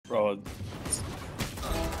Bro,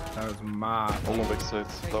 that was mad. I'm on back side.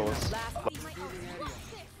 That was.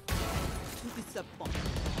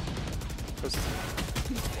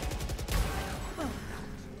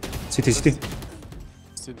 City, city.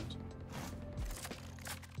 student.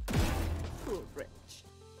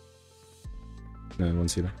 No, one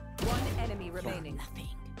city. One enemy remaining.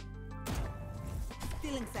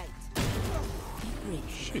 Stealing sight.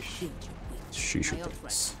 She should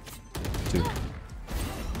this. Two.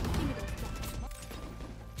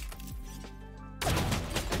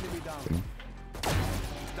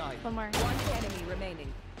 One more. One enemy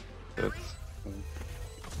remaining. That's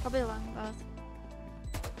Probably long both.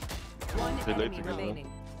 One They late enemy together. remaining.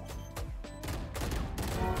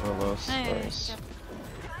 one of us. Nice. Nice.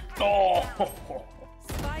 Oh!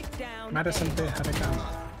 Spike down. Madison A. they had a gun.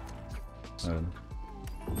 I don't know.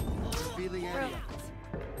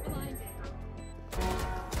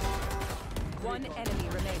 One enemy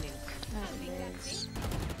remaining.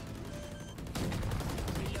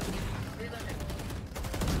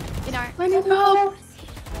 In our.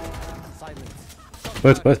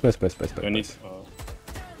 Both. I need.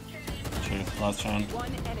 Last chance.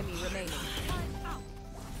 One enemy remaining.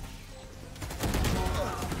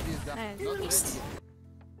 Nice.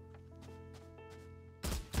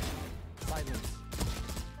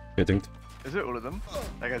 Get dinked. Is it all of them?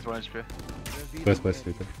 That guy's 1 HP. Both.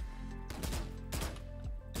 People.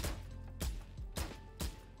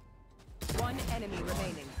 One enemy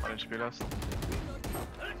remaining. 1 HP last.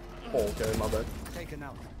 Oh, okay, my bad.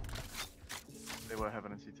 They were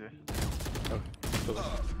having a CT.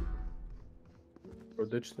 Or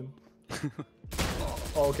ditched him.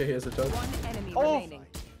 Oh, okay, here's a joke. One enemy remaining.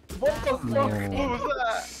 What the fuck? No. What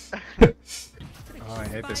was that? Oh, I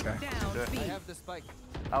hate this guy. Spike down. B. the spike.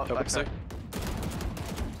 Out, Double back side.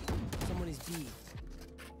 Someone is B.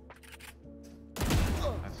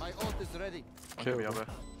 My ult is ready. Kill the other.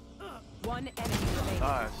 One enemy remaining.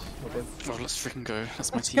 Nice. Oh, let's freaking go.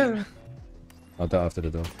 That's my team. I'll die after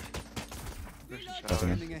the door.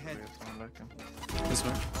 Standing ahead. This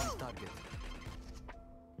way. On target.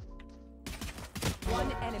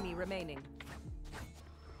 One enemy remaining.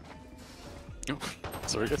 Oh,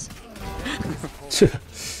 sorry guys.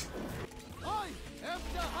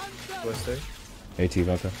 West A. AT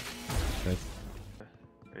Valka.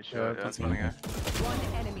 Yeah, that's running out. One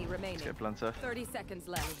enemy remaining. Get blunter. 30 seconds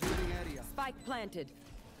left. Revealing area. Spike planted.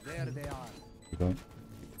 There they are. Keep going.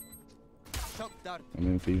 Shock dart. I'm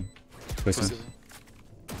in for you. Question.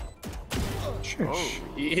 Oh,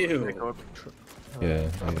 Ew. Yeah.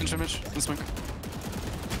 Pinch image. In smoke.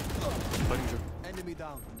 Lighting drip. Enemy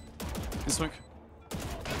down. In smoke.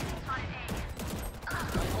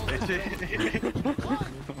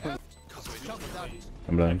 Shock dart.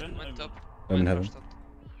 I'm blind. I'm in heaven.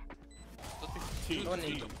 One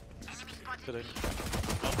enemy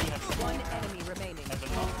remaining.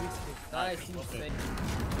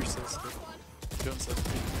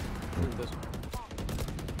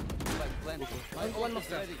 Spike planted. My ult is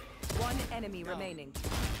ready. One enemy remaining.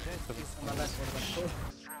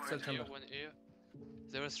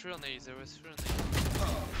 There was 3 on A, there was 3 on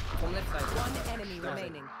One enemy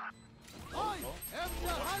remaining. I am the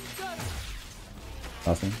hunter.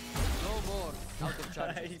 Nothing. No more. Out of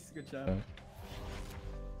charge. Good job.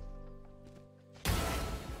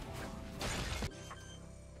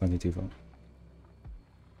 I need to vote.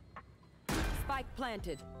 Spike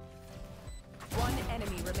planted. One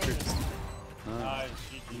enemy remaining.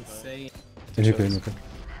 In okay.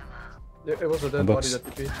 Yeah, it was a dead box. body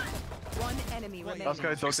that TP. One enemy remaining. Last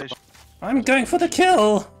guy dog station. I'm going for the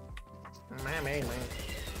kill!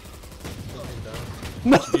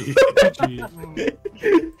 No! Oh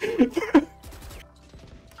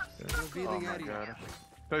Revealing my area.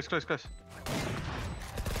 god. Close.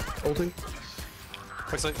 Ulting.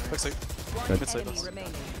 Backside. One Mid-side enemy last.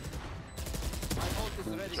 remaining. My ult is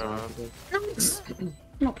ready.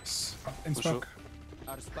 Nice. In For smoke.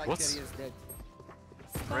 Our spike What? carrier is dead.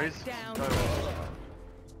 Raise. Spike down. No.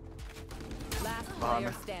 Last Behind player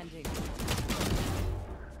me. standing.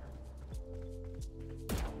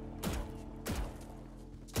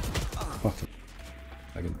 Fuck.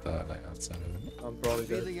 I can die like outside of it. I'm probably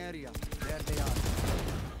dead. Revealing area. There they are.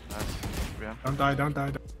 Nice. Yeah. Don't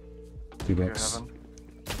die. Two Go box. heaven.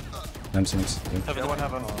 M6. Yeah. Yeah, one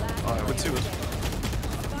heaven. Last with two.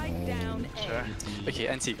 Spike down. A. Sure. Okay,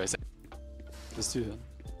 NT guys. There's 2 then.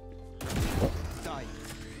 Die.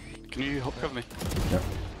 Can you help cover me?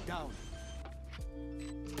 Down.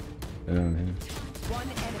 Here. One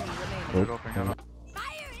enemy remaining. Oh. Dropping heaven.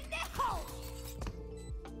 Fire in the hole.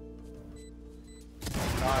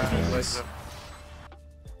 Nice. Nice.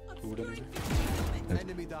 Ooh, then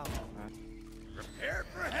Enemy down.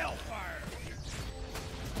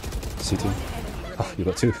 CT. One enemy Oh, you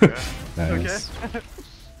got two. Nice. Okay.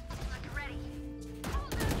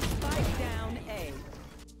 Spike down A.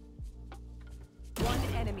 One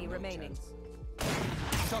enemy remaining.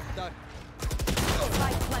 Shot dart.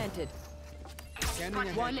 Spike planted. Scanning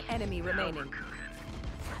ahead. One enemy remaining.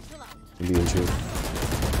 Maybe in two.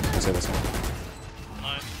 Let's say this one.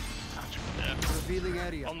 Nice. Yeah. Revealing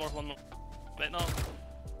area. One more. Wait, no.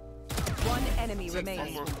 One enemy One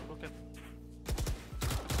remaining. more. Okay.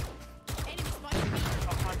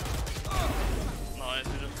 Nice.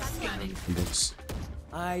 You just Books.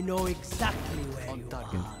 I know exactly where you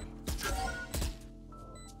are.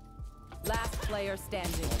 Last player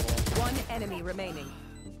standing. One enemy remaining.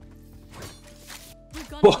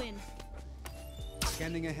 We're gonna win.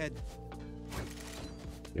 Scanning ahead.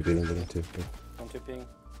 You're being under too. Yeah. On tipping.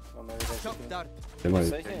 On maybe they're Shot tipping. dart.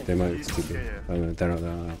 They might keep it. Yeah. Oh, no, they're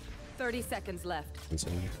not. 30 seconds left. That's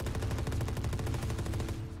all.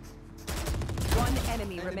 One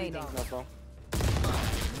enemy Enemy remaining. down. Not wrong.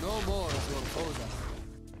 No more to oppose us.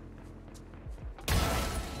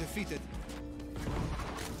 Defeated.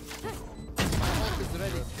 My ult is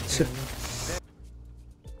ready.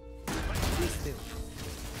 Be still.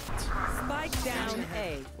 Spike down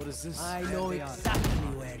A. What is this? I know exactly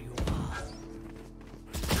where you are.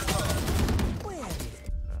 Where is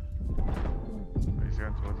it? He's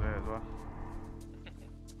going towards there as well.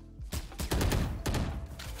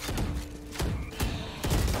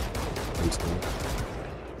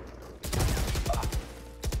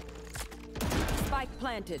 Spike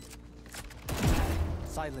planted.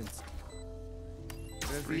 Silence.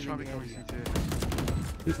 Reach might be Revealing coming area.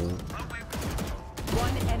 CT. Before.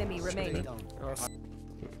 One enemy remaining. Down.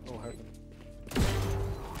 Oh, hurt.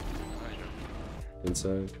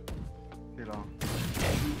 Inside. Too long.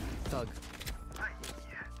 Thug.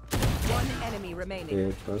 One enemy remaining.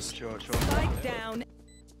 Yeah, first. Sure. Spike down.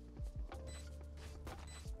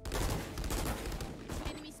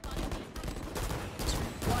 Enemy spotted me.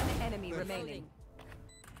 One enemy remaining.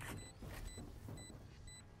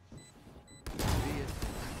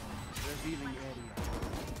 Revealing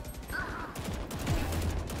area.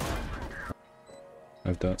 I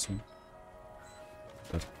have darts on.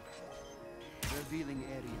 Revealing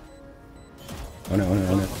area. On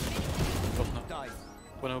it. Drop now. Die.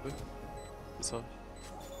 One open. It's off.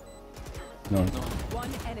 No. One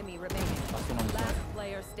enemy remaining. Last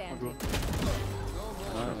player standing. No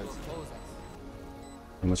more to oppose us.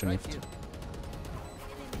 How much Right left? here.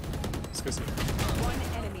 Let's go see. One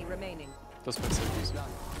enemy remaining. That's my second. Done.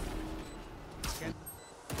 Scan.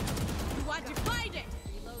 You want to fight it?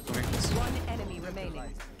 Moving this. One enemy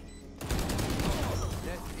remaining.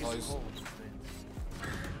 Death is cold.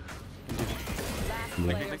 Last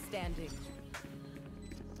Blink. player standing.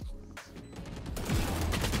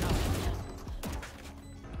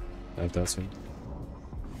 I have darts on.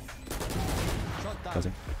 Shot down.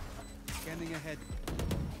 Nothing. Scanning ahead.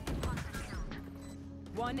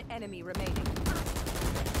 One enemy remaining.